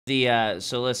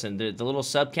So listen, the little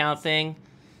sub count thing,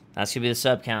 that's gonna be the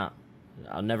sub count.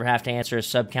 I'll never have to answer a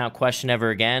sub count question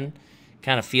ever again.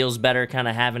 Kind of feels better, kind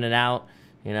of having it out,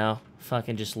 you know,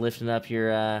 fucking just lifting up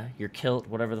your kilt,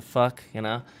 whatever the fuck, you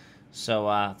know.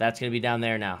 So that's gonna be down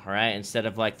there now, all right? Instead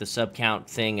of like the sub count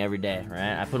thing every day,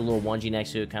 right? I put a little 1G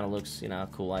next to it, kind of looks, you know,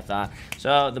 cool. I thought.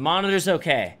 So the monitor's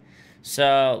okay.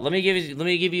 So let me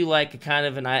give you like a kind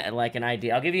of an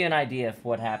idea. I'll give you an idea of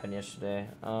what happened yesterday.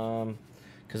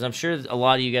 Because I'm sure a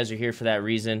lot of you guys are here for that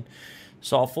reason.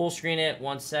 So I'll full screen it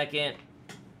 1 second,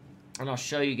 and I'll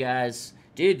show you guys.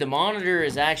 Dude, the monitor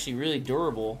is actually really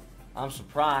durable. I'm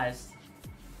surprised.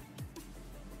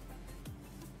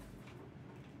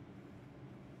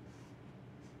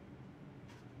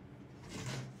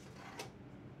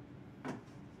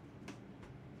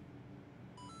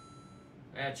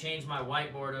 I gotta change my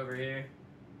whiteboard over here.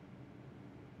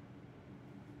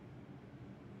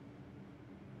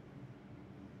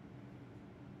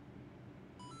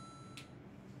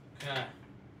 Okay.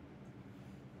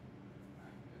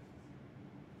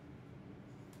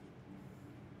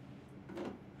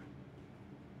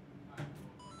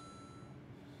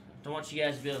 Don't want you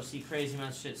guys to be able to see crazy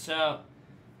amounts of shit. So,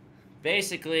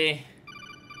 basically,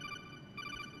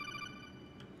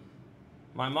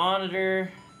 my monitor.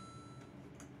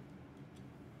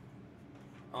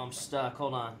 Oh, I'm stuck.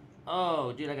 Hold on.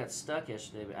 Oh, dude, I got stuck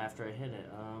yesterday after I hit it.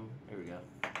 Here we go.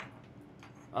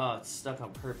 Oh, it's stuck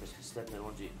on purpose. Stuck in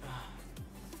 1G.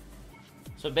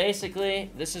 So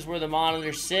basically, this is where the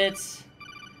monitor sits.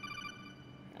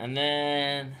 And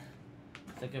then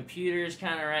the computer is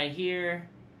kind of right here.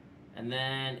 And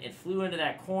then it flew into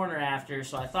that corner after,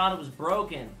 so I thought it was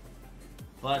broken.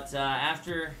 But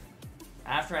after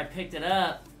I picked it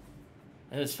up,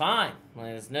 it was fine. Like,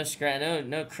 there's no scratch,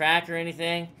 no crack or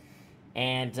anything.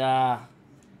 And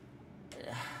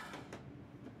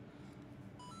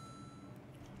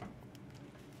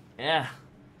yeah,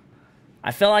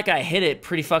 I felt like I hit it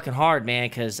pretty fucking hard, man,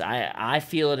 because I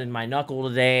feel it in my knuckle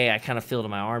today. I kind of feel it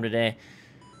in my arm today.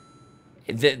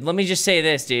 Let me just say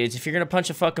this, dudes. If you're going to punch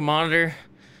a fucking monitor,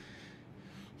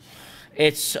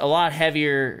 it's a lot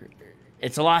heavier.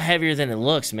 It's a lot heavier than it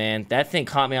looks, man. That thing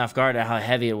caught me off guard at how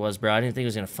heavy it was, bro. I didn't think it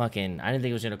was going to fucking... I didn't think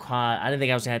it was going to quad... I didn't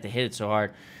think I was going to have to hit it so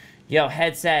hard. Yo,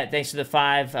 headset, thanks for the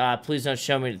 5. Please don't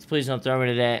show me... Please don't throw me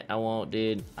today. I won't,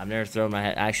 dude. I've never thrown my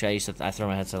head... Actually, I throw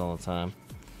my headset all the time.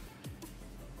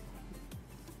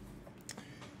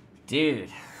 Dude,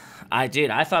 I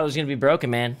thought it was going to be broken,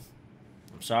 man.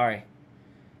 I'm sorry.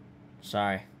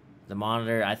 Sorry. The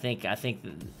monitor, I think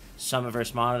Summit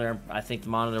vs. Monitor, I think the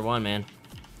monitor won, man.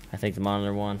 I think the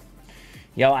monitor won.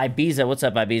 Yo, Ibiza, what's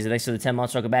up, Ibiza? Thanks for the 10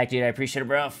 months. Welcome back, dude. I appreciate it,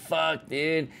 bro. Fuck,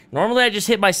 dude. Normally, I just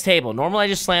hit my table. Normally, I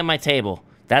just slam my table.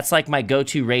 That's like my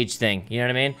go-to rage thing. You know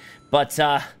what I mean? But,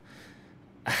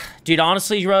 dude,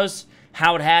 honestly, Rose,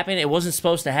 how it happened, it wasn't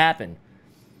supposed to happen.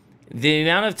 The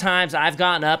amount of times I've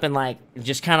gotten up and, like,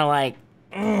 just kind of, like,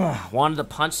 wanted to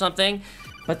punch something,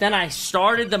 but then I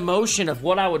started the motion of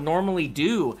what I would normally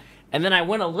do, and then I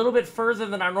went a little bit further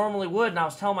than I normally would, and I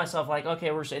was telling myself, like, okay,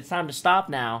 it's time to stop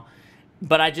now.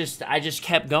 But I just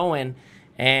kept going,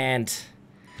 and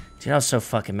dude, I was so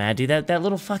fucking mad, dude. That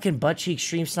little fucking butt cheek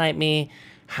stream sniped me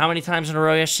how many times in a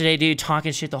row yesterday, dude,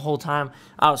 talking shit the whole time.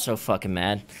 I was so fucking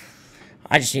mad.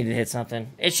 I just needed to hit something.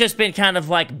 It's just been kind of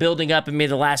like building up in me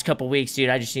the last couple weeks, dude.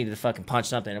 I just needed to fucking punch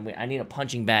something. And I need a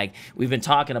punching bag. We've been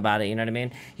talking about it, you know what I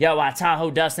mean? Yo,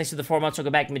 Tahoe Dust, thanks for the 4 months. We'll go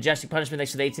back. Majestic Punishment,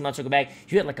 thanks for the 18 months. We'll go back.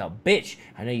 You hit like a bitch.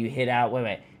 I know you hit out.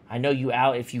 Wait. I know you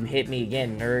out if you hit me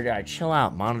again, nerd. All right, chill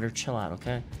out, monitor. Chill out,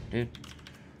 okay?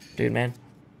 Dude, man.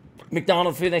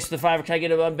 McDonald Food, thanks for the 5. Can I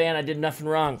get an unban? I did nothing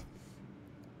wrong.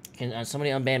 Can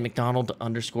somebody unban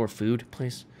McDonald_food,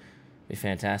 please? Be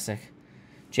fantastic.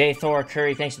 J. Thor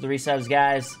Curry, thanks for the resubs,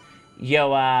 guys.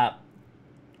 Yo,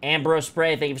 Ambrose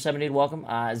Spray, thank you for subbing, dude. Welcome.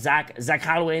 Zach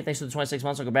Holloway, thanks for the 26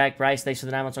 months. Welcome back. Bryce, thanks for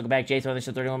the 9 months. Welcome back. J. Thor, thanks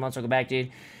for the 31 months. Welcome back,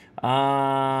 dude.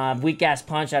 Weak ass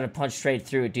punch. I had to punch straight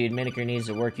through it, dude. Miniker needs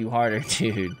to work you harder,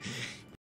 dude.